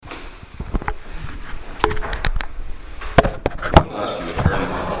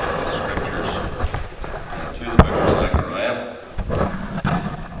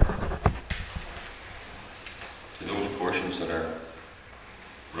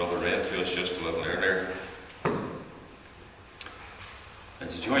service just a little earlier.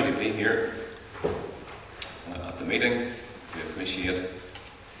 It's a joy to be here at the meeting. We appreciate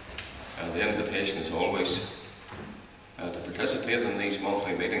the invitation as always to participate in these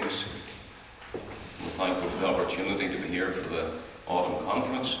monthly meetings. We're thankful for the opportunity to be here for the autumn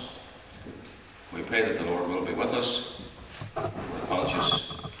conference. We pray that the Lord will be with us. We're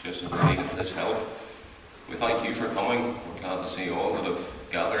conscious just of the need of His help. We thank you for coming. We're glad to see all that have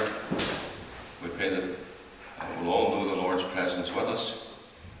gathered. We pray that we'll all know the Lord's presence with us.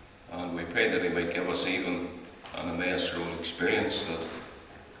 And we pray that He might give us even an Emmaus Road experience, that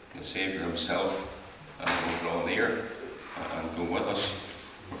the Saviour Himself will draw near and go with us.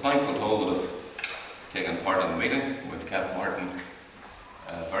 We're thankful to all that have taken part in the meeting. We've kept Martin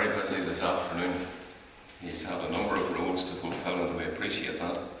very busy this afternoon. He's had a number of roles to fulfil, and we appreciate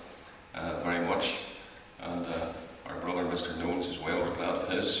that very much. And our brother Mr. Knowles as well, we're glad of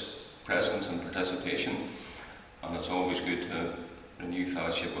his presence and participation. And it's always good to renew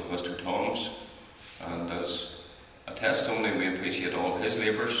fellowship with Mr. Toms. And as a testimony, we appreciate all his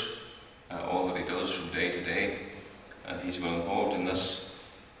labours, all that he does from day to day. He's been involved in this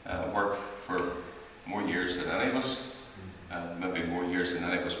work for more years than any of us, maybe more years than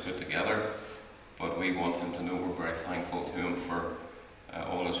any of us put together. But we want him to know we're very thankful to him for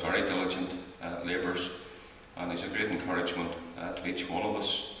all his very diligent labours, and he's a great encouragement to each one of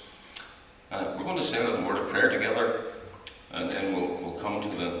us. We're going to say a little word of prayer together, and then we'll come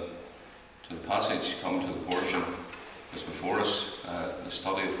to the passage, come to the portion that's before us, the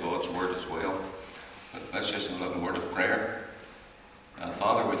study of God's Word as well. But let's just have a little word of prayer.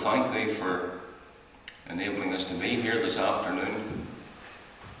 Father, we thank Thee for enabling us to be here this afternoon.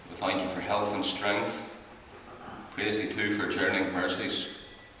 We thank You for health and strength. Praise Thee too for journeying mercies.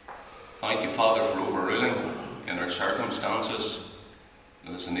 Thank You, Father, for overruling in our circumstances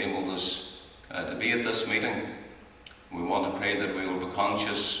that has enabled us to be at this meeting. We want to pray that we will be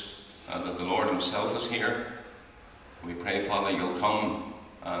conscious that the Lord Himself is here. We pray, Father, You'll come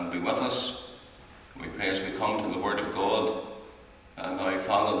and be with us. We pray as we come to the Word of God, and now,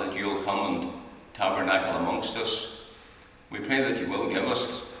 Father, that You'll come and tabernacle amongst us. We pray that You will give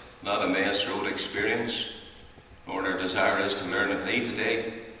us that Emmaus Road experience. Lord, our desire is to learn of Thee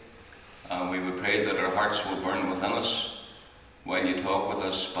today, and we would pray that our hearts will burn within us while You talk with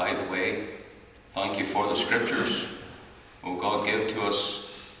us by the way. Thank You for the Scriptures. O God, give to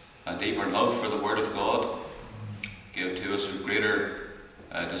us a deeper love for the Word of God. Give to us a greater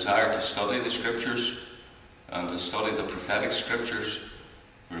desire to study the Scriptures and to study the prophetic Scriptures.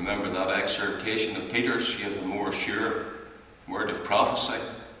 Remember that exhortation of Peter's, "You have a more sure word of prophecy.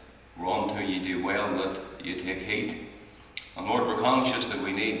 Whereunto ye do well that you take heed." And Lord, we're conscious that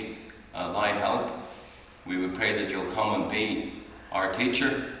we need Thy help. We would pray that You'll come and be our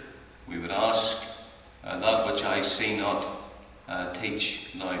teacher. We would ask, that which I see not, teach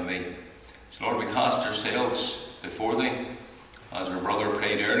Thou me. So Lord, we cast ourselves before Thee. As our brother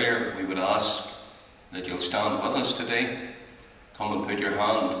prayed earlier, we would ask that You'll stand with us today. Come and put Your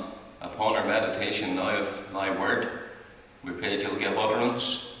hand upon our meditation now of Thy Word. We pray that You'll give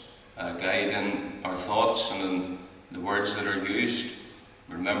utterance, guide in our thoughts and in the words that are used.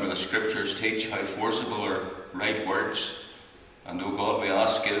 Remember the Scriptures teach how forcible are right words. And, O God, we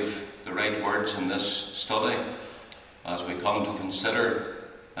ask, give the right words in this study as we come to consider,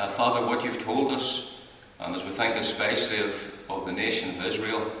 Father, what You've told us. And as we think especially of the nation of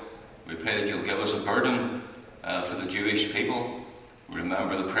Israel, we pray that You'll give us a burden for the Jewish people. We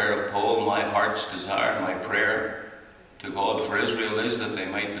remember the prayer of Paul, "My heart's desire, my prayer to God for Israel is that they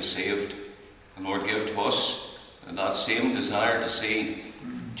might be saved." And Lord, give to us that same desire to see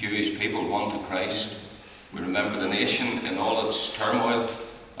Jewish people won to Christ. We remember the nation in all its turmoil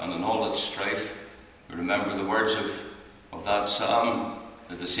and in all its strife. We remember the words of that psalm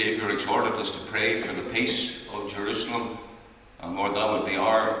that the Saviour exhorted us to pray for the peace of Jerusalem. And Lord, that would be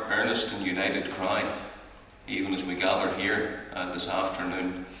our earnest and united cry, even as we gather here this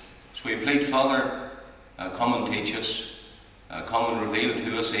afternoon. So we plead, Father, come and teach us. Come and reveal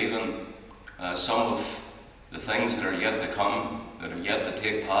to us even some of the things that are yet to come, that are yet to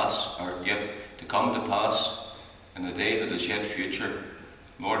take pass, or yet to come to pass in the day that is yet future.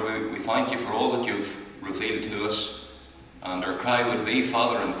 Lord, we thank You for all that You've revealed to us. And our cry would be,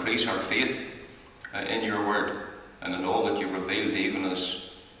 Father, increase our faith in Your Word and in all that You've revealed, even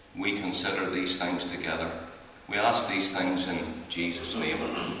as we consider these things together. We ask these things in Jesus'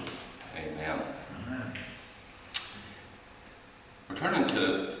 name. Amen. Returning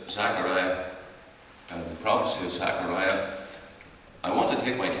to Zechariah, the prophecy of Zechariah, I want to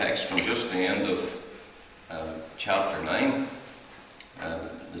take my text from just the end of chapter 9.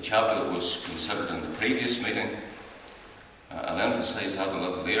 The chapter that was considered in the previous meeting. I'll emphasise that a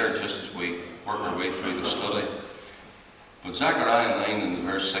little later, just as we work our way through the study. But Zechariah 9 in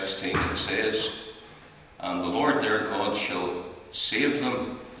verse 16 it says, "And the Lord their God shall save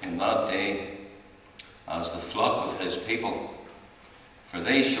them in that day as the flock of his people, for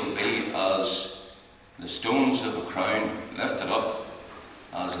they shall be as the stones of a crown lifted up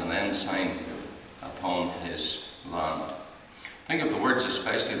as an ensign upon his land." Think of the words,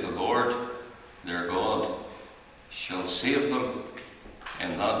 especially the Lord their God shall save them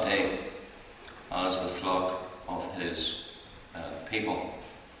in that day as the flock of his people.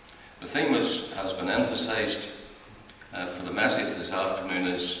 The theme has been emphasised for the message this afternoon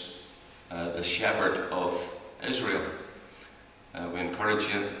is the shepherd of Israel. We encourage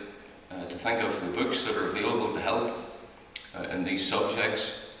you to think of the books that are available to help in these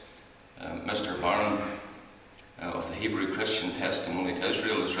subjects. Mr. Barron of the Hebrew Christian Testimony to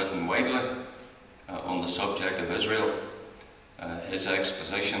Israel has written widely on the subject of Israel. His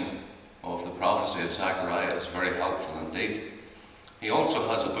exposition of the prophecy of Zechariah is very helpful indeed. He also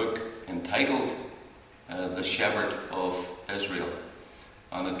has a book entitled The Shepherd of Israel,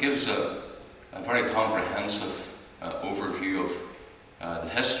 and it gives a very comprehensive overview of the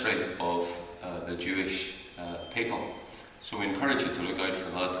history of the Jewish people. So we encourage you to look out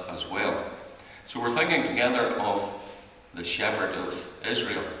for that as well. So we're thinking together of the shepherd of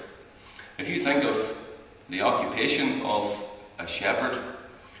Israel. If you think of the occupation of a shepherd,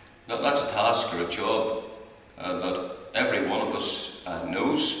 that's a task or a job that every one of us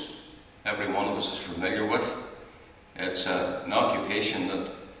knows, every one of us is familiar with. It's an occupation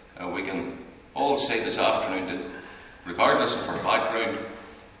that we can all say this afternoon that, regardless of our background,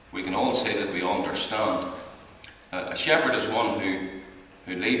 we can all say that we understand. A shepherd is one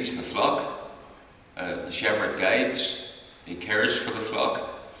who leads the flock. The shepherd guides, he cares for the flock,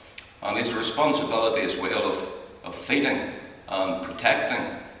 and he has a responsibility as well of feeding and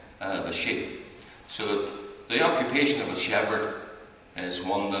protecting the sheep. So that the occupation of a shepherd is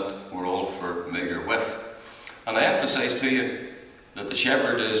one that we're all familiar with. And I emphasise to you that the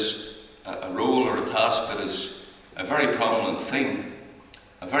shepherd is a role or a task that is a very prominent theme,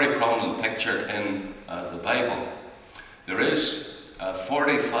 a very prominent picture in the Bible. There is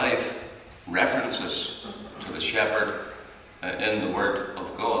 45 references to the shepherd in the Word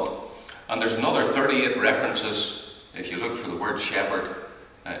of God. And there's another 38 references, if you look for the word shepherd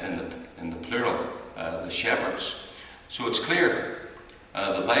in the plural, the shepherds. So it's clear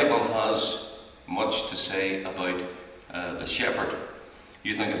the Bible has much to say about the shepherd.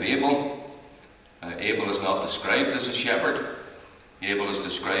 You think of Abel. Abel is not described as a shepherd. Abel is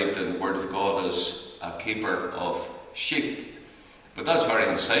described in the Word of God as a keeper of sheep. But that's very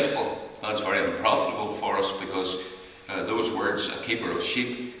insightful. That's very unprofitable for us, because those words, a keeper of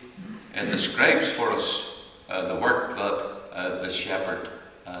sheep, it describes for us the work that the shepherd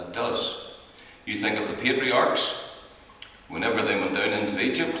does. You think of the patriarchs. Whenever they went down into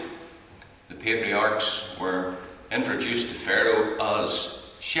Egypt, the patriarchs were introduced to Pharaoh as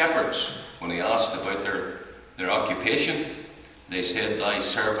shepherds. When he asked about their occupation, they said, "Thy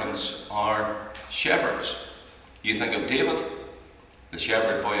servants are shepherds." You think of David, the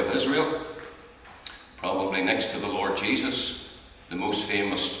shepherd boy of Israel, probably next to the Lord Jesus, the most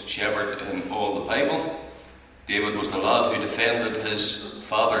famous shepherd in all the Bible. David was the lad who defended his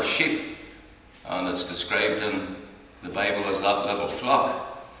father's sheep, and it's described in the Bible as that little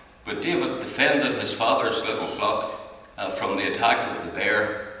flock. But David defended his father's little flock from the attack of the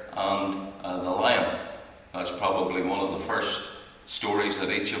bear and the lion. That's probably one of the first stories that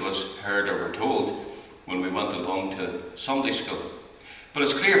each of us heard or were told when we went along to Sunday school. But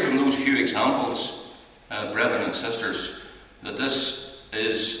it's clear from those few examples, brethren and sisters, that this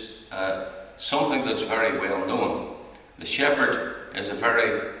is something that's very well known. The shepherd is a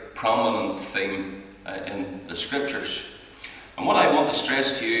very prominent theme in the Scriptures. And what I want to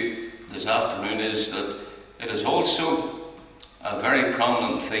stress to you this afternoon is that it is also a very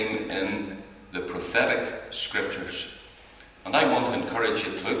prominent theme in the prophetic Scriptures. And I want to encourage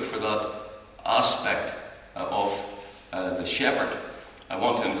you to look for that aspect of the shepherd. I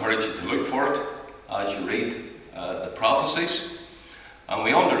want to encourage you to look for it as you read the prophecies. And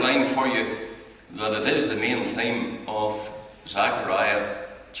we underline for you that it is the main theme of Zechariah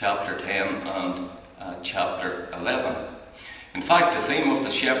chapter 10 and chapter 11. In fact, the theme of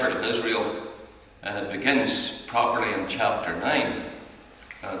the shepherd of Israel begins properly in chapter 9.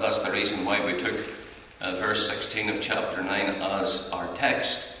 That's the reason why we took verse 16 of chapter 9 as our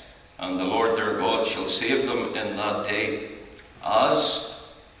text. "And the Lord their God shall save them in that day as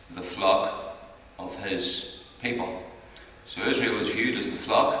the flock of his people." So Israel is viewed as the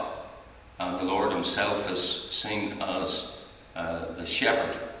flock, and the Lord himself is seen as the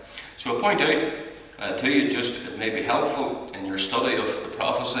shepherd. So I point out to you, just it may be helpful in your study of the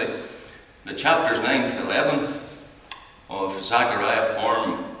prophecy, that chapters 9 to 11 of Zechariah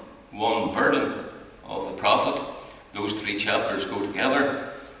form one burden of the prophet. Those three chapters go together.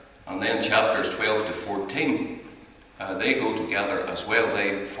 And then chapters 12 to 14, they go together as well.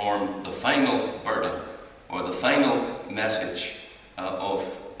 They form the final burden, or the final message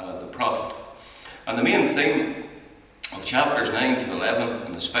of the prophet. And the main theme of chapters 9 to 11,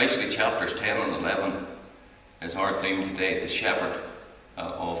 and especially chapters 10 and 11, is our theme today, the shepherd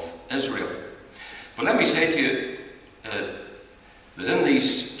of Israel. But let me say to you that in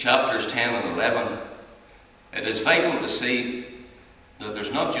these chapters 10 and 11, it is vital to see that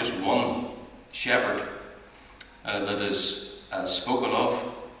there's not just one shepherd that is spoken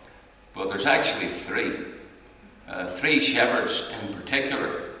of, but there's actually three. Three shepherds in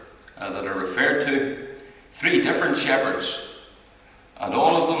particular that are referred to. Three different shepherds, and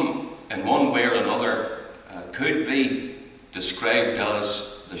all of them in one way or another could be described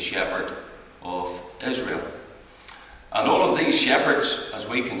as the shepherd of Israel. And all of these shepherds, as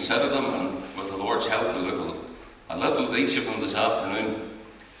we consider them, and with the Lord's help we'll look a little at each of them this afternoon,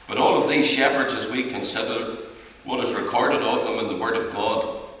 but all of these shepherds, as we consider what is recorded of them in the Word of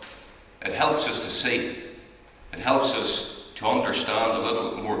God, it helps us to see, it helps us to understand a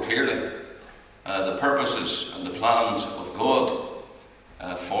little more clearly the purposes and the plans of God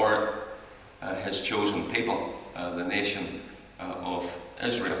for his chosen people, the nation of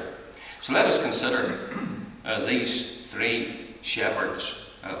Israel. So let us consider these three shepherds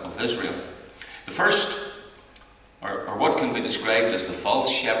of Israel. The first are what can be described as the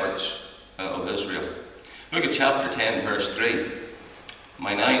false shepherds of Israel. Look at chapter 10, verse 3.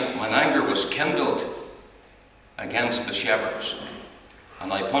 Mine anger was kindled against the shepherds,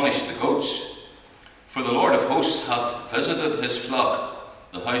 and I punished the goats. For the Lord of hosts hath visited his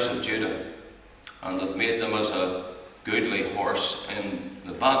flock, the house of Judah, and hath made them as a goodly horse in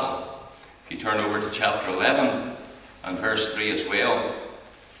the battle. If you turn over to chapter 11 and verse 3 as well,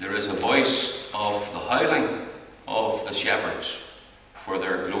 there is a voice of the howling of the shepherds, for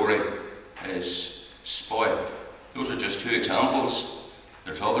their glory is spoiled. Those are just two examples.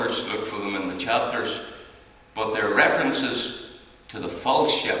 There's others, look for them in the chapters, but they're references to the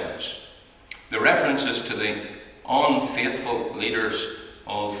false shepherds. They're references to the unfaithful leaders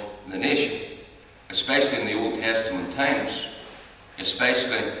of the nation, especially in the Old Testament times,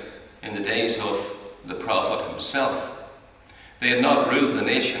 especially in the days of the prophet himself. They had not ruled the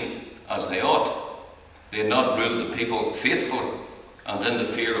nation as they ought. They had not ruled the people faithfully and in the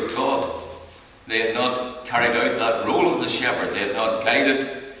fear of God. They had not carried out that role of the shepherd. They had not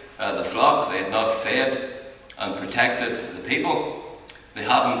guided the flock. They had not fed and protected the people. They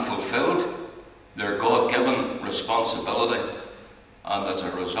hadn't fulfilled their God-given responsibility. And as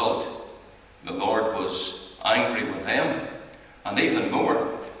a result, the Lord was angry with them. And even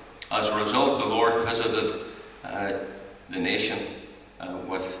more, as a result, the Lord visited the nation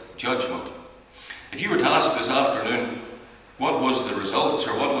with judgment. If you were to ask this afternoon, what was the results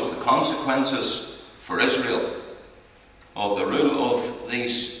or what was the consequences for Israel of the rule of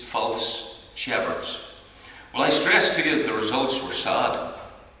these false shepherds? Well, I stress to you that the results were sad.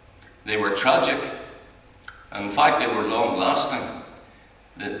 They were tragic. In fact, they were long-lasting.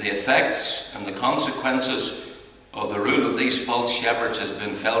 The effects and the consequences of the rule of these false shepherds has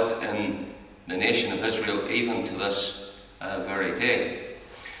been felt in the nation of Israel even to this very day.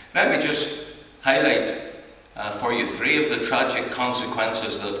 Let me just highlight for you three of the tragic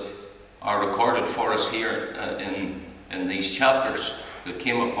consequences that are recorded for us here in these chapters that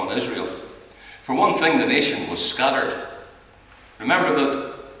came upon Israel. For one thing, the nation was scattered. Remember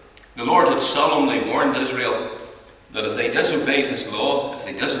that the Lord had solemnly warned Israel that if they disobeyed his law, if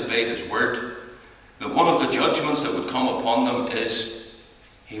they disobeyed his word, that one of the judgments that would come upon them is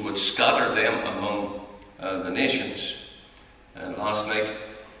he would scatter them among the nations. Last night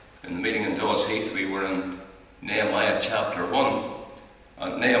in the meeting in Dawes Heath, we were in Nehemiah chapter 1.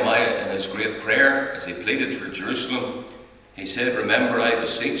 And Nehemiah, in his great prayer, as he pleaded for Jerusalem, he said, "Remember, I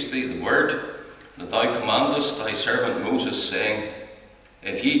beseech thee, the word that thou commandest thy servant Moses, saying,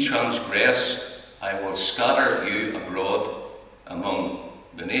 If ye transgress, I will scatter you abroad among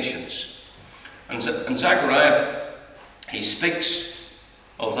the nations." And Zechariah, he speaks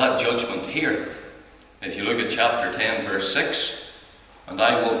of that judgment here. If you look at chapter 10, verse 6, "And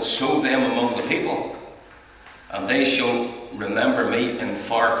I will sow them among the people, and they shall remember me in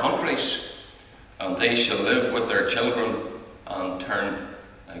far countries, and they shall live with their children and turn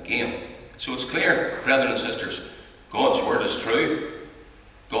again." So it's clear, brethren and sisters, God's word is true.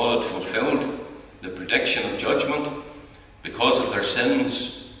 God had fulfilled the prediction of judgment. Because of their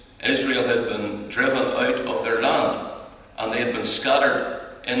sins, Israel had been driven out of their land, and they had been scattered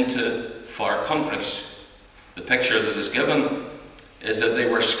into far countries. The picture that is given is that they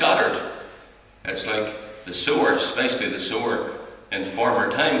were scattered. It's like the sower, especially the sower in former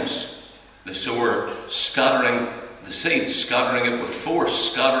times. The sower scattering the seed, scattering it with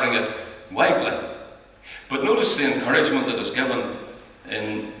force, scattering it widely. But notice the encouragement that is given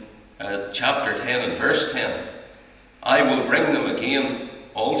in chapter 10 and verse 10. I will bring them again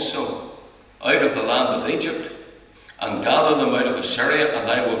also out of the land of Egypt, and gather them out of Assyria, and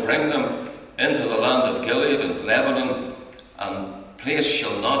I will bring them into the land of Gilead and Lebanon, and place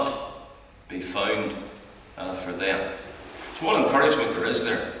shall not be found for them. So what encouragement there is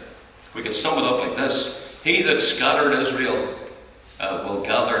there? We could sum it up like this: He that scattered Israel will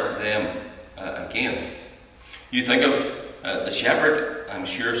gather them again. You think of the shepherd. I'm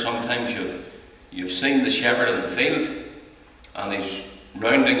sure sometimes you've seen the shepherd in the field, and he's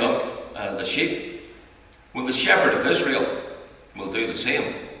rounding up the sheep. Well, the shepherd of Israel will do the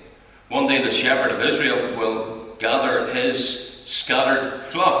same. One day the shepherd of Israel will gather his scattered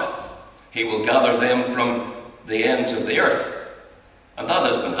flock. He will gather them from the ends of the earth. And that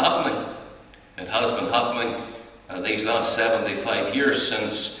has been happening. It has been happening these last 75 years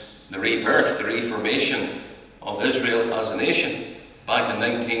since the rebirth, the reformation of Israel as a nation back in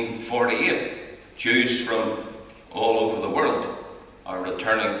 1948. Jews from all over the world are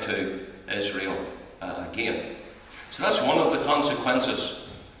returning to Israel again. So that's one of the consequences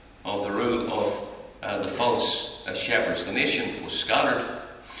of the rule of the false shepherds. The nation was scattered.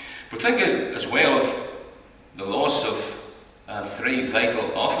 But think as well of the loss of 3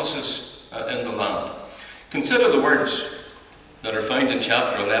 vital offices in the land. Consider the words that are found in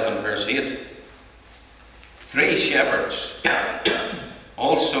chapter 11 verse 8. 3 shepherds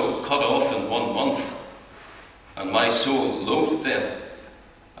also cut off in 1 month, and my soul loathed them,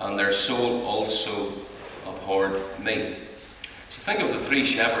 and their soul also abhorred me. So think of the 3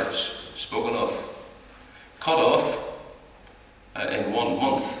 shepherds spoken of, cut off in 1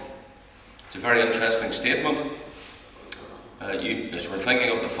 month. It's a very interesting statement. As we're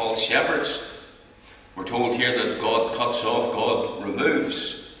thinking of the false shepherds, we're told here that God cuts off, God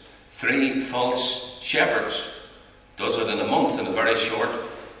removes 3 false shepherds. Does it in a month, in a very short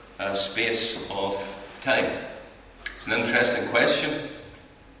space of time. It's an interesting question.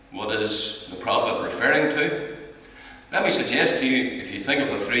 What is the prophet referring to? Let me suggest to you, if you think of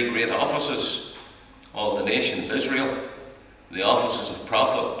the 3 great offices of the nation of Israel, the offices of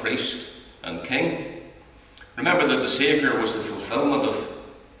prophet, priest, and king, remember that the Saviour was the fulfillment of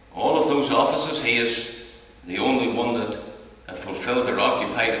all of those offices. He is the only one that fulfilled or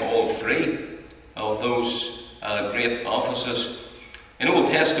occupied all 3 of those great offices. In Old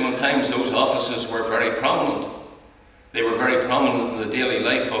Testament times, those offices were very prominent. They were very prominent in the daily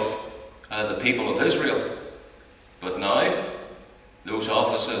life of the people of Israel. But now, those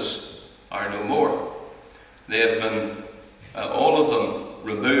offices are no more. They have been, all of them,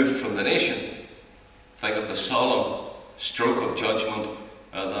 removed from the nation. Think of the solemn stroke of judgment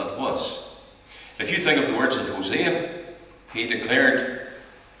that was. If you think of the words of Hosea, he declared,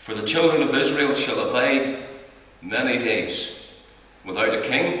 "For the children of Israel shall abide many days, without a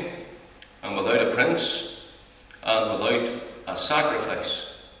king, and without a prince, and without a sacrifice."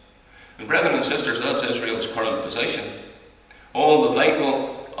 And brethren and sisters, that's Israel's current position. All the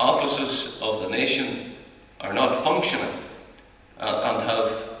vital offices of the nation are not functioning, and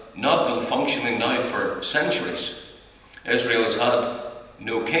have not been functioning now for centuries. Israel has had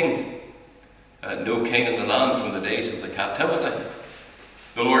no king in the land from the days of the captivity.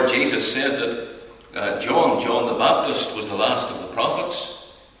 The Lord Jesus said that John the Baptist was the last of the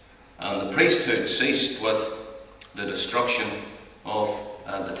prophets, and the priesthood ceased with the destruction of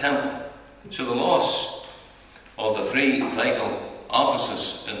the temple. So the loss of the 3 vital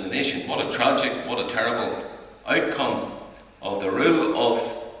offices in the nation, what a tragic, what a terrible outcome of the rule of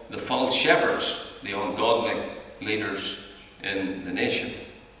the false shepherds, the ungodly leaders in the nation.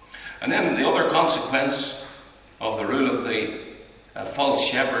 And then the other consequence of the rule of the false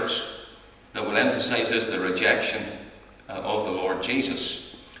shepherds that we'll emphasize is the rejection of the Lord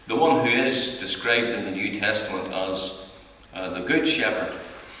Jesus, the one who is described in the New Testament as the Good Shepherd.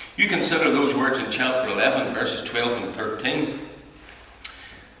 You consider those words in chapter 11, verses 12 and 13.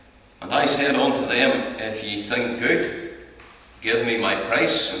 "And I said unto them, If ye think good, give me my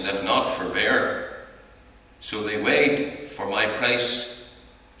price, and if not, forbear. So they weighed for my price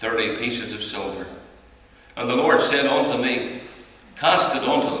 30 pieces of silver. And the Lord said unto me, Cast it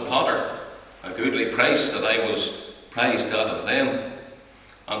unto the potter, a goodly price that I was prized that of them.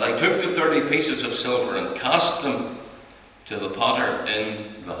 And I took the 30 pieces of silver and cast them to the potter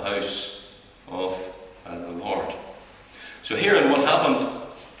in the house of the Lord. So here in what happened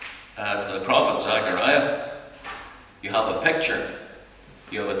to the prophet Zechariah, you have a picture,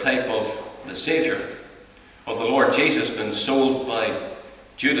 you have a type of the Saviour, of the Lord Jesus being sold by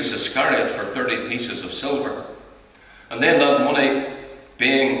Judas Iscariot for 30 pieces of silver. And then that money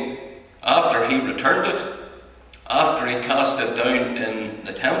being, after he returned it, after he cast it down in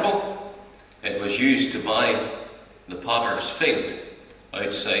the temple, it was used to buy the potter's field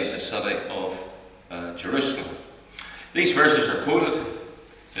outside the city of Jerusalem. These verses are quoted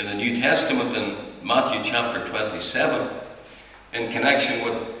in the New Testament in Matthew chapter 27 in connection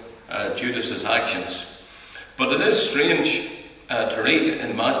with Judas's actions. But it is strange to read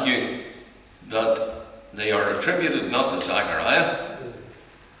in Matthew that they are attributed not to Zechariah,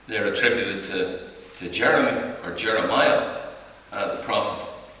 they are attributed to Jeremy or Jeremiah, the prophet.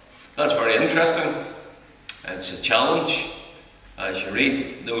 That's very interesting. It's a challenge. As you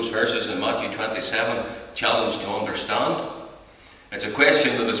read those verses in Matthew 27, challenge to understand. It's a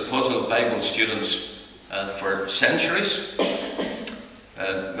question that has puzzled Bible students for centuries.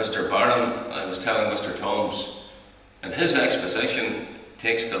 Mr. Barron, I was telling Mr. Toms, in his exposition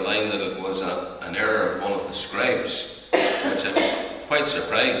takes the line that it was an error of one of the scribes, which I was quite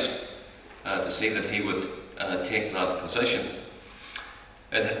surprised to see that he would take that position.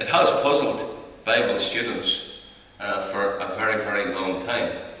 It has puzzled Bible students for a very, very long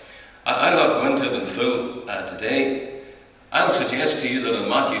time. I'll not go into it in full today. I'll suggest to you that in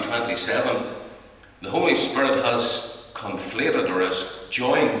Matthew 27, the Holy Spirit has conflated or has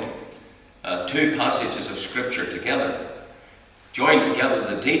joined two passages of Scripture together, joined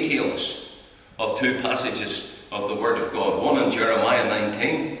together the details of two passages of the Word of God, one in Jeremiah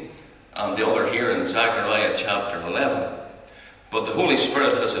 19 and the other here in Zechariah chapter 11. But the Holy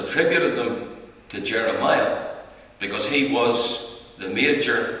Spirit has attributed them to Jeremiah because he was the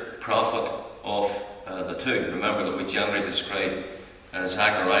major prophet of the two. Remember that we generally describe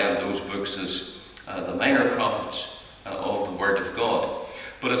Zechariah in those books as the minor prophets of the Word of God.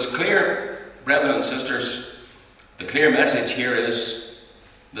 But it's clear, brethren and sisters, the clear message here is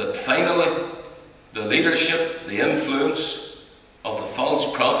that finally the leadership, the influence of the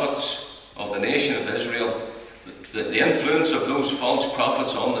false prophets of the nation of Israel, the influence of those false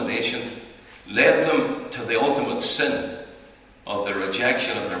prophets on the nation led them to the ultimate sin of the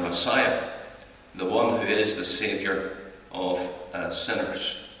rejection of their Messiah, the one who is the Saviour of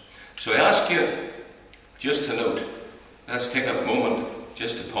sinners. So I ask you just to note, let's take a moment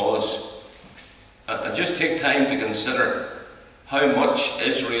just to pause and just take time to consider how much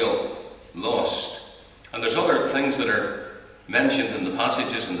Israel lost. And there's other things that are mentioned in the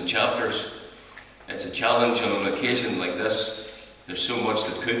passages and the chapters. It's a challenge on an occasion like this. There's so much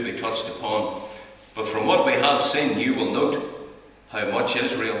that could be touched upon. But from what we have seen, you will note how much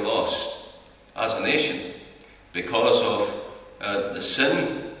Israel lost as a nation because of the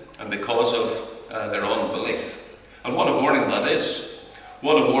sin and because of their unbelief. And what a warning that is.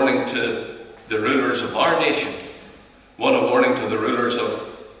 What a warning to the rulers of our nation. What a warning to the rulers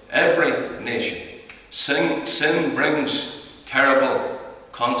of every nation. Sin brings terrible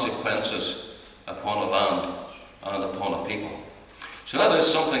consequences upon a land and upon a people. So that is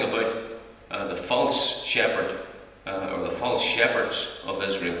something about the false shepherd or the false shepherds of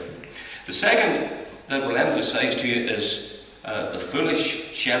Israel. The second that we'll emphasize to you is the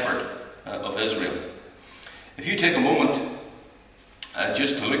foolish shepherd of Israel. If you take a moment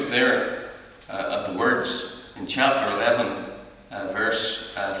just to look there at the words in chapter 11,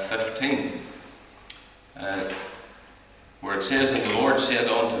 verse 15, where it says, "And the Lord said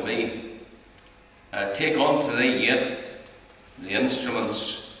unto me, take unto thee yet the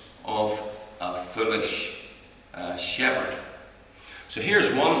instruments of a foolish shepherd." So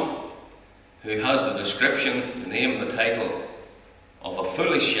here's one who has the description, the name, the title of a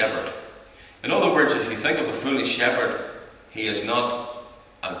foolish shepherd. In other words, if you think of a foolish shepherd, he is not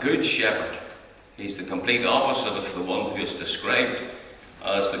a good shepherd. He's the complete opposite of the one who is described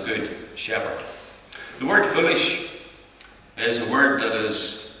as the good shepherd. The word foolish is a word that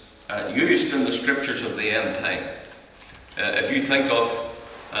is used in the scriptures of the end time. If you think of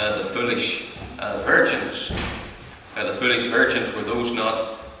the foolish virgins, the foolish virgins were those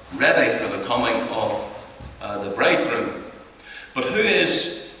not ready for the coming of the bridegroom. But who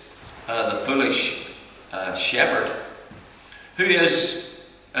is the foolish shepherd? Who is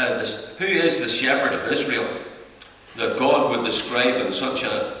the shepherd of Israel that God would describe in such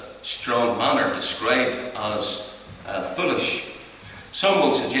a strong manner, describe as foolish? Some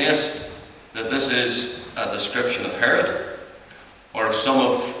will suggest that this is a description of Herod or of some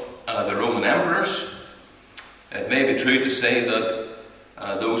of the Roman emperors. It may be true to say that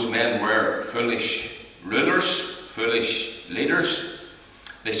those men were foolish rulers, foolish leaders.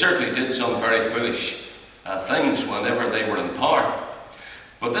 They certainly did some very foolish things whenever they were in power.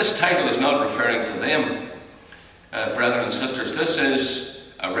 But this title is not referring to them. Brethren and sisters, this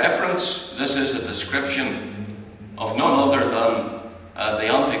is a reference, this is a description of none other than the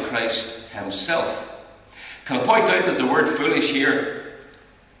Antichrist himself. Can I point out that the word foolish here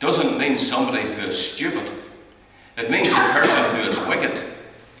doesn't mean somebody who is stupid. It means a person who is wicked,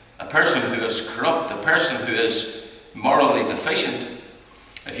 a person who is corrupt, a person who is morally deficient.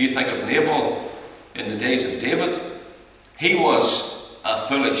 If you think of Nabal in the days of David, he was a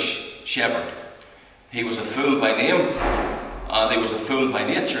foolish shepherd. He was a fool by name, and he was a fool by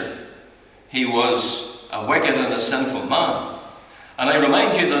nature. He was a wicked and a sinful man. And I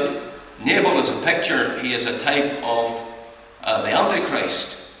remind you that Nabal is a picture, he is a type of the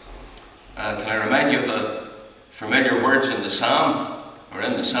Antichrist. Can I remind you of the familiar words in the Psalm, or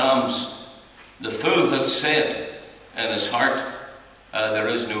in the Psalms? The fool hath said in his heart, there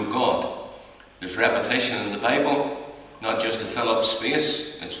is no God. There's repetition in the Bible, not just to fill up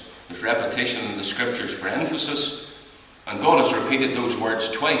space. There's repetition in the Scriptures for emphasis. And God has repeated those words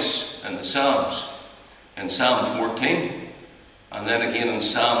twice in the Psalms. In Psalm 14, and then again in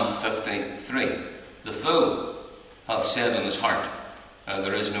Psalm 53. The fool hath said in his heart,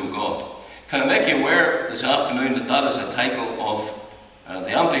 there is no God. Can I make you aware this afternoon that that is a title of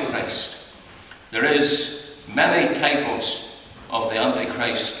the Antichrist? There is many titles of the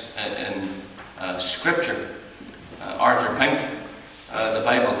Antichrist in Scripture. Arthur Pink, the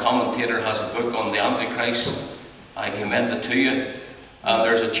Bible commentator, has a book on the Antichrist. I commend it to you.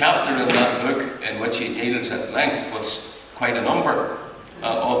 There's a chapter in that book in which he deals at length with quite a number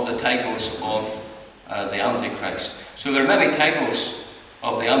of the titles of the Antichrist. So there are many titles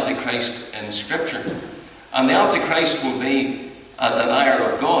of the Antichrist in Scripture. And the Antichrist will be a denier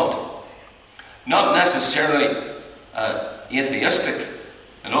of God. Not necessarily atheistic.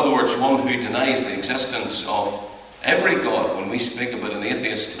 In other words, one who denies the existence of every God. When we speak about an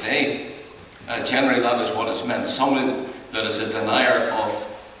atheist today, generally that is what is meant. Somebody that is a denier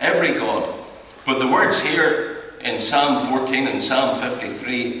of every God. But the words here in Psalm 14 and Psalm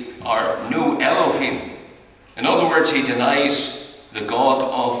 53 are no Elohim. In other words, he denies the God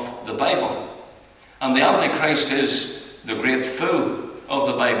of the Bible. And the Antichrist is the great fool of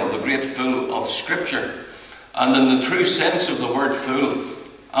the Bible, the great fool of Scripture. And in the true sense of the word fool,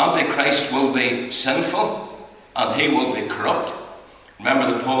 Antichrist will be sinful and he will be corrupt.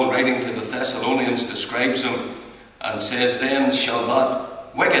 Remember that Paul, writing to the Thessalonians, describes him and says, then shall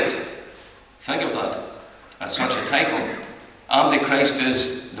that wicked, think of that, as such a title. Antichrist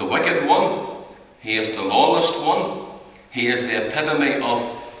is the wicked one, he is the lawless one, he is the epitome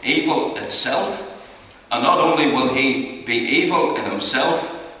of evil itself. And not only will he be evil in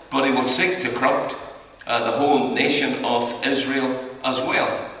himself, but he will seek to corrupt the whole nation of Israel as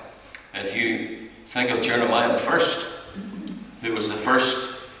well. If you think of Jeremiah the first, who was the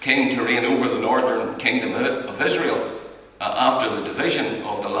first king to reign over the northern kingdom of Israel after the division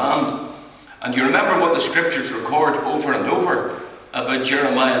of the land. And you remember what the Scriptures record over and over about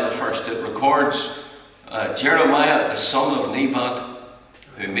Jeremiah the first. It records Jeremiah the son of Nebat,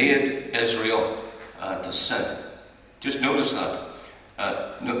 who made Israel to sin. Just notice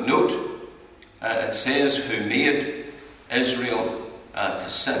that. Note, it says who made Israel to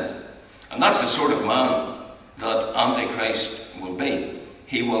sin. And that's the sort of man that Antichrist will be.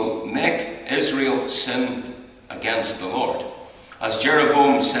 He will make Israel sin against the Lord. As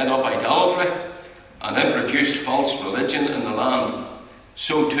Jeroboam set up idolatry and introduced false religion in the land,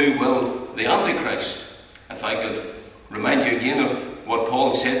 so too will the Antichrist. If I could remind you again of what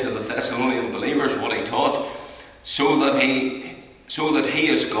Paul said to the Thessalonian believers, what he taught, so that he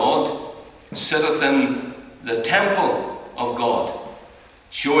is God, sitteth in the temple of God,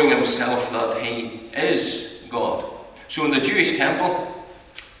 showing himself that he is God. So in the Jewish temple,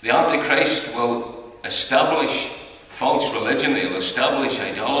 the Antichrist will establish false religion, he will establish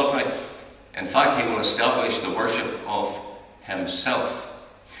idolatry. In fact, he will establish the worship of himself.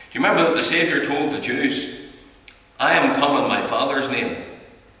 Do you remember that the Saviour told the Jews, I am come in my Father's name,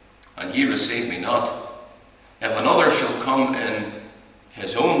 and ye receive me not. If another shall come in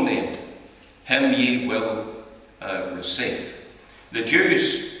his own name, him ye will receive. The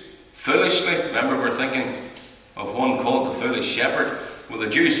Jews foolishly, remember we're thinking of one called the foolish shepherd. Well, the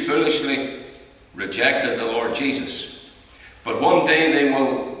Jews foolishly rejected the Lord Jesus. But one day they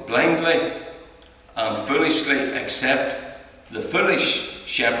will blindly and foolishly accept the foolish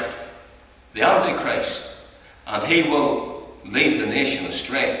shepherd, the Antichrist, and he will lead the nation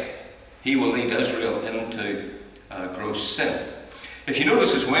astray. He will lead Israel into gross sin. If you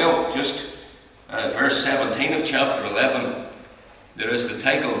notice as well, just verse 17 of chapter 11, there is the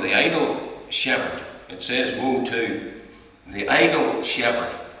title, The Idle Shepherd. It says, "Woe to the idle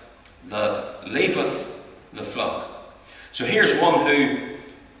shepherd that leaveth the flock." So here's one who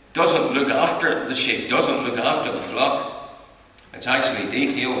doesn't look after the sheep, doesn't look after the flock. It's actually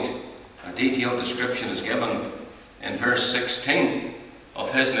detailed. A detailed description is given in verse 16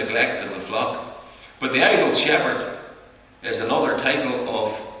 of his neglect of the flock. But the idle shepherd is another title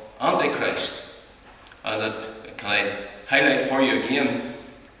of Antichrist. And it, can I highlight for you again,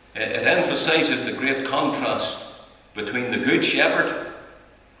 it emphasizes the great contrast between the good shepherd,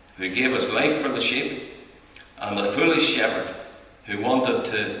 who gave his life for the sheep, and the foolish shepherd, who wanted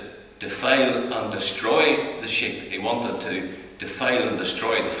to defile and destroy the sheep. He wanted to defile and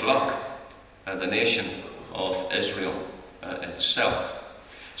destroy the flock, the nation of Israel itself.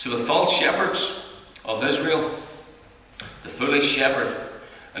 So the false shepherds of Israel, the foolish shepherd,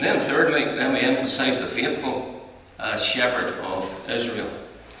 and then thirdly, let me emphasize the faithful shepherd of Israel.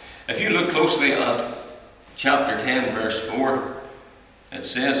 If you look closely at chapter 10, verse 4, it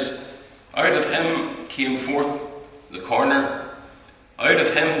says, "Out of him came forth the corner, out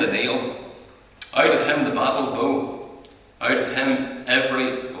of him the nail, out of him the battle bow, out of him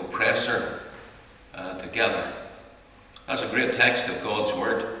every oppressor together." That's a great text of God's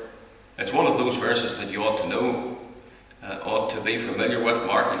word. It's one of those verses that you ought to know, ought to be familiar with.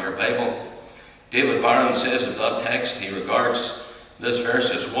 Mark in your Bible. David Barron says of that text, he regards this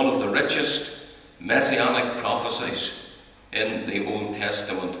verse as one of the richest messianic prophecies in the Old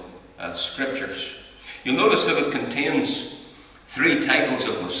Testament scriptures. You'll notice that it contains three titles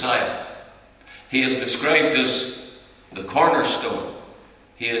of Messiah. He is described as the cornerstone.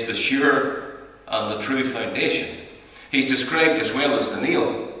 He is the sure and the true foundation. He's described as well as the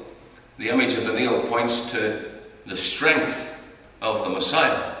nail. The image of the nail points to the strength of the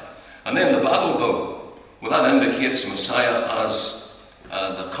Messiah. And then the battle bow, well, that indicates Messiah as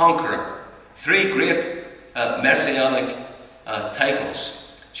the conqueror. Three great messianic titles.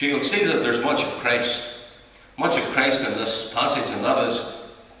 So you'll see that there's much of Christ in this passage, and that is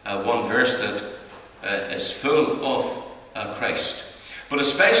one verse that is full of Christ. But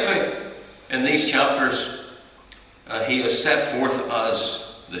especially in these chapters, he is set forth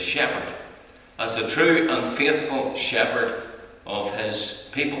as the shepherd, as the true and faithful shepherd of his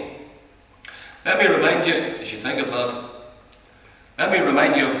people. Let me remind you, as you think of that, let me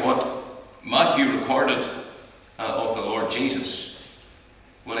remind you of what Matthew recorded of the Lord Jesus.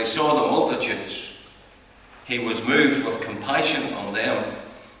 When he saw the multitudes, he was moved with compassion on them,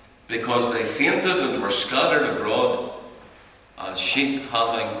 because they fainted and were scattered abroad as sheep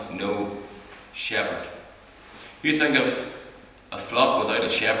having no shepherd. You think of a flock without a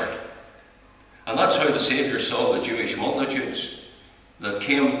shepherd. And that's how the Saviour saw the Jewish multitudes that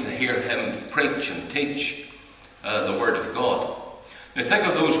came to hear him preach and teach the Word of God. Now think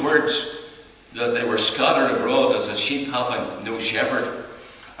of those words, that they were scattered abroad as a sheep having no shepherd.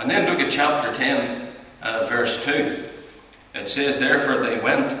 And then look at chapter 10, verse 2. It says, "Therefore they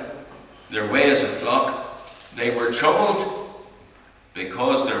went their way as a flock. They were troubled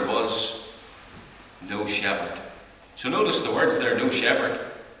because there was no shepherd." So notice the words there, no shepherd.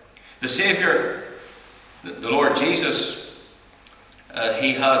 The Saviour, the Lord Jesus,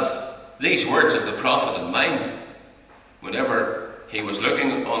 he had these words of the prophet in mind whenever he was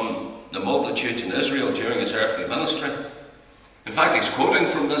looking on the multitudes in Israel during his earthly ministry. In fact, he's quoting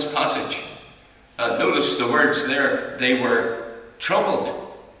from this passage. Notice the words there, they were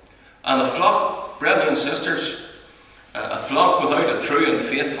troubled. And a flock, brethren and sisters, a flock without a true and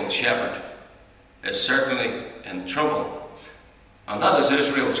faithful shepherd is certainly in trouble. And that is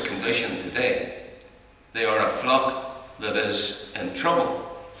Israel's condition today. They are a flock that is in trouble.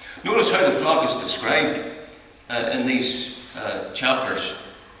 Notice how the flock is described in these chapters.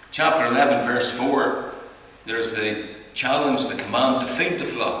 Chapter 11, verse 4, there's the challenge, the command to feed the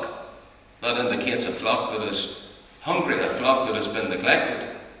flock. That indicates a flock that is hungry, a flock that has been neglected.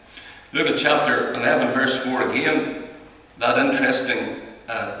 Look at chapter 11, verse 4 again. That interesting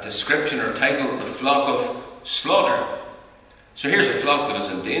description or title, the flock of slaughter. So here's a flock that is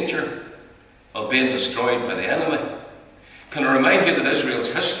in danger of being destroyed by the enemy. Can I remind you that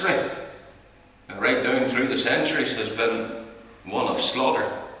Israel's history, right down through the centuries, has been one of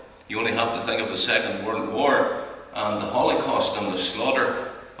slaughter. You only have to think of the Second World War and the Holocaust and the slaughter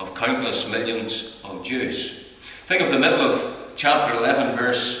of countless millions of Jews. Think of the middle of chapter 11,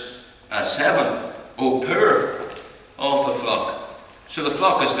 verse 7. O poor of the flock. So the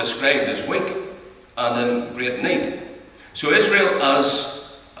flock is described as weak and in great need. So Israel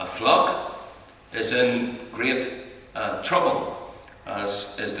as a flock is in great trouble,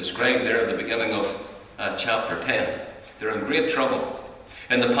 as is described there at the beginning of chapter 10. They're in great trouble.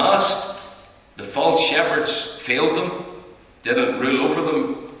 In the past, the false shepherds failed them, didn't rule over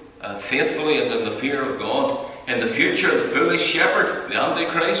them faithfully and in the fear of God. In the future, the foolish shepherd, the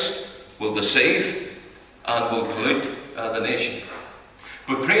Antichrist, will deceive and will pollute the nation.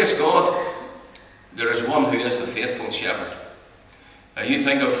 But praise God, there is one who is the faithful shepherd. You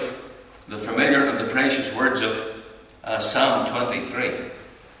think of the familiar and the precious words of Psalm 23.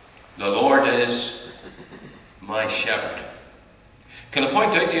 The Lord is my shepherd. Can I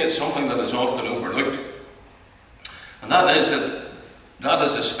point out to you something that is often overlooked? And that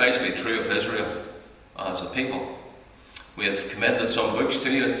is especially true of Israel as a people. We have commended some books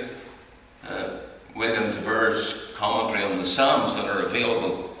to you. William de Burr's commentary on the Psalms that are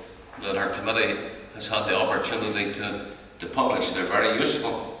available, that our committee has had the opportunity to publish. They're very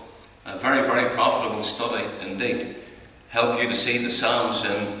useful, a very, very profitable study indeed. Help you to see the Psalms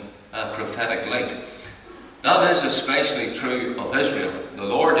in a prophetic light. That is especially true of Israel. The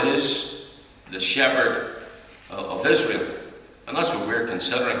Lord is the shepherd of Israel. And that's what we're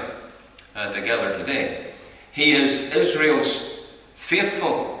considering together today. He is Israel's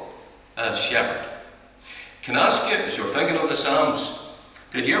faithful shepherd. Can I ask you, as you're thinking of the Psalms,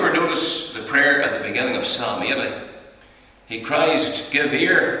 did you ever notice the prayer at the beginning of Psalm 80? He cries, "Give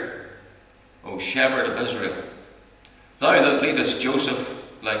ear, O shepherd of Israel, thou that leadest Joseph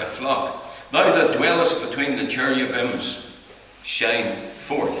like a flock, thou that dwellest between the cherubims, shine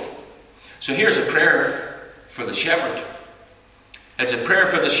forth." So here's a prayer for the shepherd. It's a prayer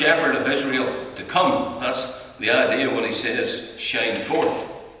for the shepherd of Israel to come. That's the idea when he says, shine forth.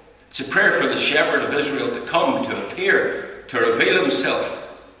 It's a prayer for the shepherd of Israel to come, to appear, to reveal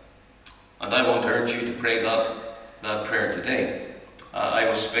himself. And I want to urge you to pray that prayer today. I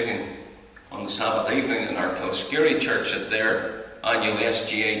was speaking on the Sabbath evening in our Kilskerry church at their annual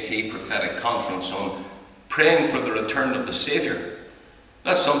SGAT prophetic conference on praying for the return of the Saviour.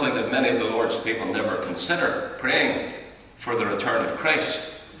 That's something that many of the Lord's people never consider, praying for the return of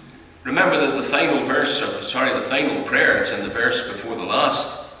Christ. Remember that the final prayer, it's in the verse before the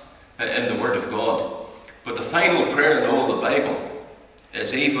last in the Word of God. But the final prayer in all the Bible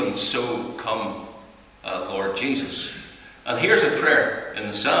is, "Even so come, Lord Jesus." And here's a prayer in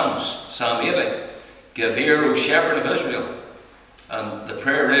the Psalms, Psalm 80. "Give ear, O shepherd of Israel." And the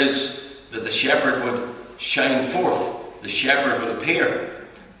prayer is that the shepherd would shine forth, the shepherd would appear,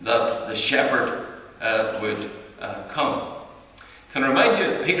 that the shepherd would come. Can I remind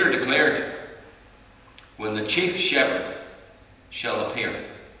you, Peter declared, "When the chief shepherd shall appear."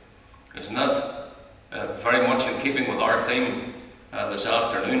 Isn't that very much in keeping with our theme this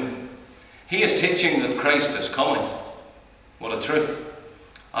afternoon? He is teaching that Christ is coming. What a truth.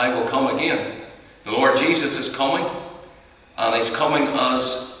 I will come again. The Lord Jesus is coming, and he's coming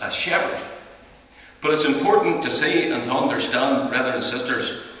as a shepherd. But it's important to see and to understand, brothers and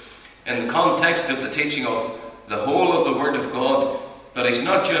sisters, in the context of the teaching of the whole of the Word of God, that he's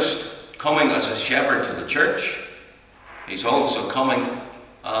not just coming as a shepherd to the church, he's also coming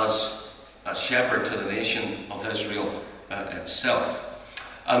as a shepherd to the nation of Israel itself.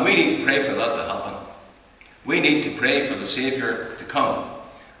 And we need to pray for that to happen. We need to pray for the Saviour to come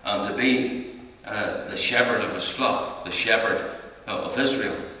and to be the shepherd of his flock, the shepherd of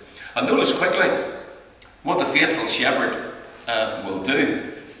Israel. And notice quickly what the faithful shepherd will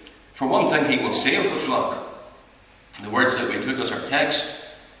do. For one thing, he will save the flock. The words that we took as our text,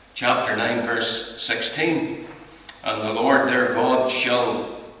 chapter 9, verse 16. "And the Lord their God shall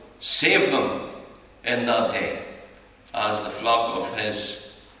save them in that day," as the flock of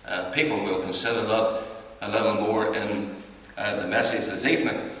his people. We'll consider that a little more in the message this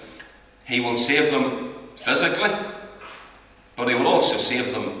evening. He will save them physically, but he will also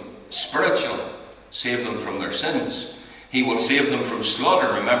save them spiritually, save them from their sins. He will save them from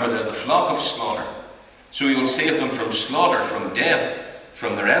slaughter. Remember, they're the flock of slaughter. So he will save them from slaughter, from death,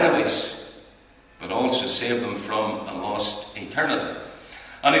 from their enemies, but also save them from a lost eternity.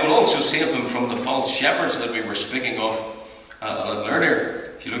 And he will also save them from the false shepherds that we were speaking of a little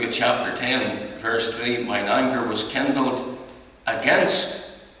earlier. If you look at chapter 10, verse 3, "Mine anger was kindled against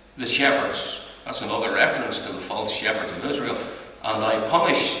the shepherds." That's another reference to the false shepherds of Israel. "And I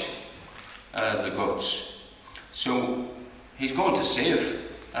punished the goats." So he's going to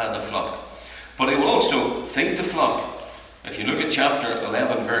save the flock. But he will also feed the flock. If you look at chapter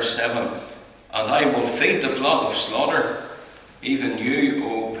 11, verse 7, "And I will feed the flock of slaughter, even you,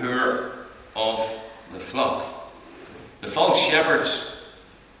 O poor of the flock." The false shepherds,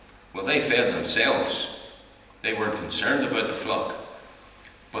 well, they fed themselves. They weren't concerned about the flock.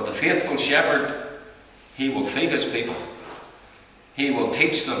 But the faithful shepherd, he will feed his people. He will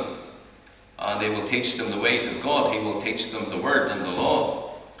teach them, and he will teach them the ways of God. He will teach them the word and the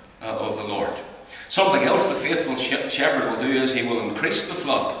law of the Lord. Something else the faithful shepherd will do is he will increase the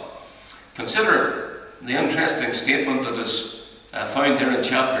flock. Consider the interesting statement that is found there in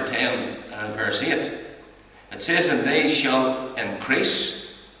chapter 10 and verse 8. It says, "And they shall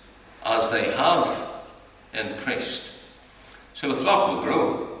increase as they have increased." So the flock will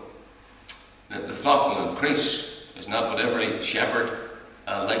grow. The flock will increase. Isn't that what every shepherd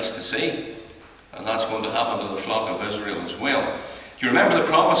likes to see? And that's going to happen to the flock of Israel as well. Do you remember the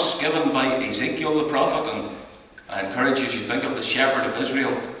promise given by Ezekiel the prophet? And I encourage you, as you think of the shepherd of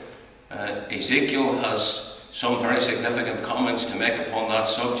Israel, Ezekiel has some very significant comments to make upon that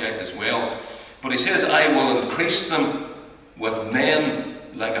subject as well. But he says, "I will increase them with men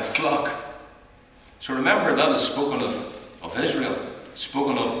like a flock." So remember, that is spoken of Israel,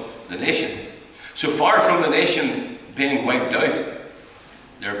 spoken of the nation. So far from the nation being wiped out,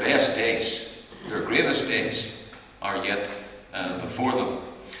 their best days, their greatest days, are yet before them.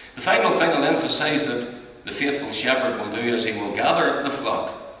 The final thing I'll emphasize that the faithful shepherd will do is he will gather the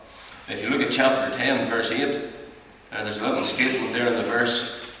flock. If you look at chapter 10, verse 8, there's a little statement there in the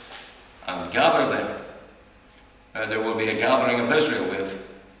verse, "and gather them." There will be a gathering of Israel. We've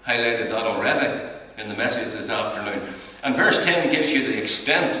highlighted that already in the message this afternoon. And verse 10 gives you the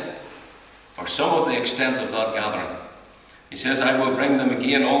extent, or some of the extent of that gathering. He says, "I will bring them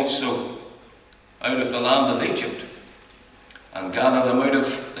again also out of the land of Egypt, and gather them out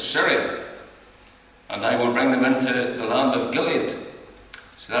of Assyria, and I will bring them into the land of Gilead."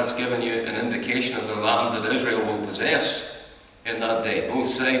 So that's giving you an indication of the land that Israel will possess in that day, both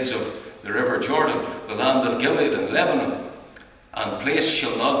sides of the river Jordan, the land of Gilead and Lebanon, and place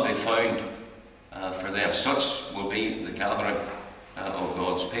shall not be found for them. Such will be the gathering of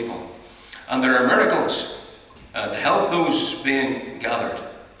God's people. And there are miracles to help those being gathered.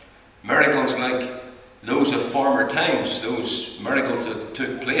 Miracles like those of former times, those miracles that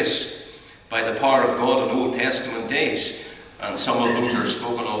took place by the power of God in Old Testament days. And some of those are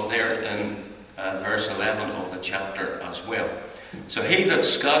spoken of there in verse 11 of the chapter as well. So he that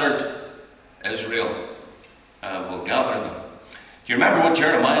scattered Israel will gather them. Do you remember what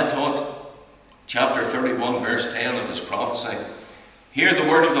Jeremiah taught? Chapter 31, verse 10 of his prophecy. "Hear the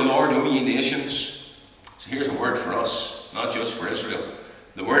word of the Lord, O ye nations." So here's a word for us, not just for Israel.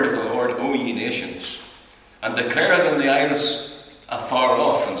 "The word of the Lord, O ye nations, and declare it in the isles afar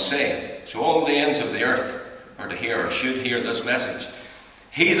off, and say," so all the ends of the earth are to hear, or should hear this message,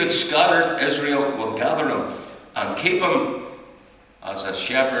 "He that scattered Israel will gather him, and keep him as a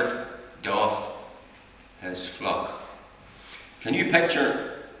shepherd doth his flock." Can you picture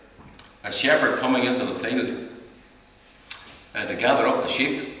a shepherd coming into the field to gather up the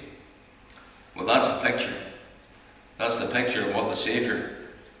sheep? Well, that's the picture. That's the picture of what the Saviour,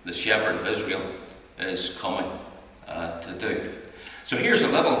 the shepherd of Israel, is coming to do. So here's a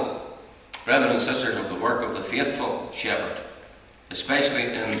little, brethren and sisters, of the work of the faithful shepherd,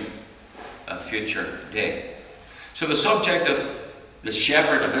 especially in a future day. So the subject of the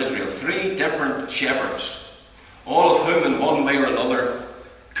shepherd of Israel, 3 different shepherds, all of whom in one way or another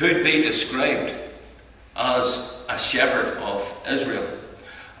could be described as a shepherd of Israel.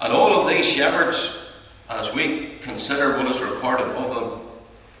 And all of these shepherds, as we consider what is recorded of them,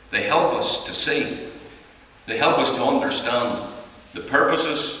 they help us to see, they help us to understand the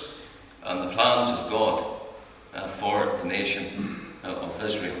purposes and the plans of God for the nation of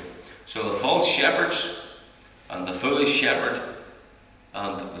Israel. So the false shepherds, and the foolish shepherd,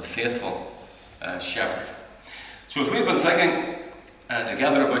 and the faithful shepherd. So as we've been thinking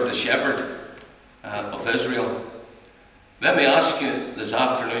together about the shepherd of Israel, let me ask you this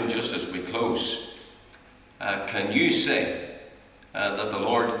afternoon, just as we close, can you say that the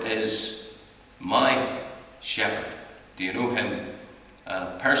Lord is my shepherd? Do you know him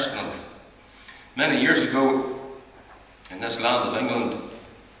personally? Many years ago, in this land of England,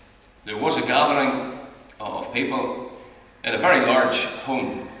 there was a gathering of people in a very large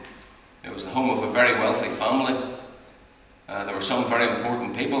home. It was the home of a very wealthy family. There were some very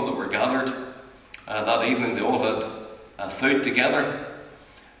important people that were gathered that evening. They all had food together.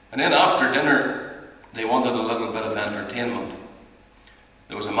 And then after dinner, they wanted a little bit of entertainment.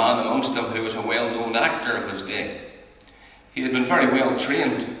 There was a man amongst them who was a well-known actor of his day. He had been very well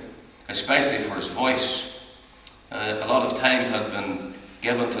trained, especially for his voice. A lot of time had been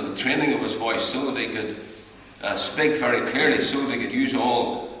given to the training of his voice so that he could speak very clearly, so that he could use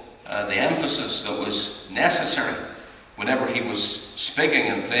all the emphasis that was necessary whenever he was speaking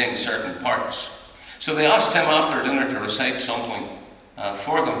and playing certain parts. So they asked him after dinner to recite something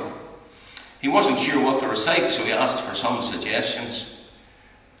for them. He wasn't sure what to recite, so he asked for some suggestions.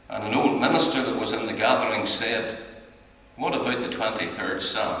 And an old minister that was in the gathering said, "What about the 23rd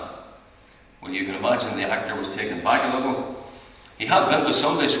Psalm?" Well, you can imagine the actor was taken back a little. He had been to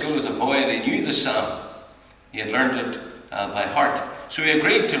Sunday school as a boy and he knew the psalm. He had learned it by heart. So he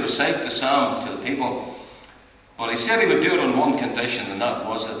agreed to recite the psalm to the people. But he said he would do it on one condition, and that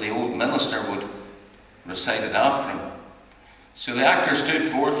was that the old minister would recite it after him. So the actor stood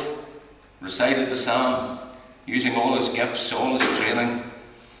forth, recited the psalm, using all his gifts, all his training.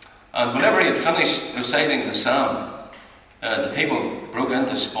 And whenever he had finished reciting the psalm, the people broke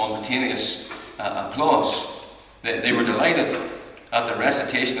into spontaneous applause. They were delighted at the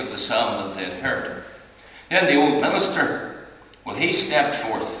recitation of the psalm that they had heard. Then the old minister, well, he stepped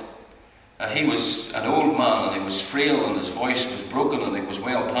forth. He was an old man and he was frail and his voice was broken and he was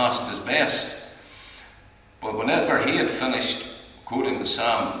well past his best. But whenever he had finished quoting the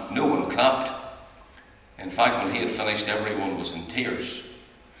psalm, no one clapped. In fact, when he had finished, everyone was in tears.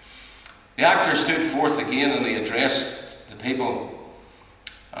 The actor stood forth again and he addressed the people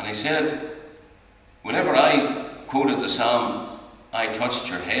and he said, "Whenever I quoted the psalm, I touched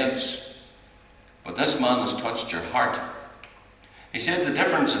your heads, but this man has touched your heart." He said, "The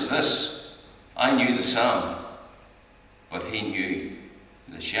difference is this: I knew the psalm, but he knew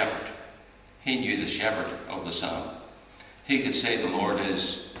the shepherd." He knew the shepherd of the psalm. He could say, "The Lord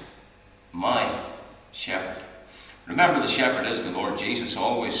is my shepherd." Remember, the shepherd is the Lord Jesus.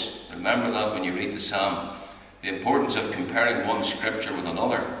 Always remember that when you read the psalm. The importance of comparing one scripture with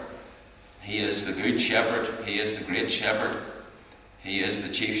another. He is the good shepherd. He is the great shepherd. He is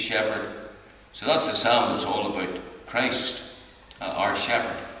the chief shepherd. So that's the psalm that's all about Christ, our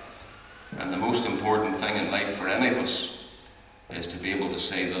shepherd. And the most important thing in life for any of us is to be able to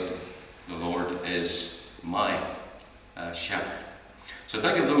say that the Lord is my shepherd. So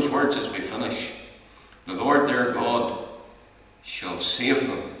think of those words as we finish. The Lord their God shall save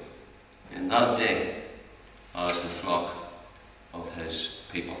them in that day as the flock of his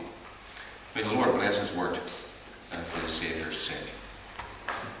people. May the Lord bless his word for the Saviour's sake.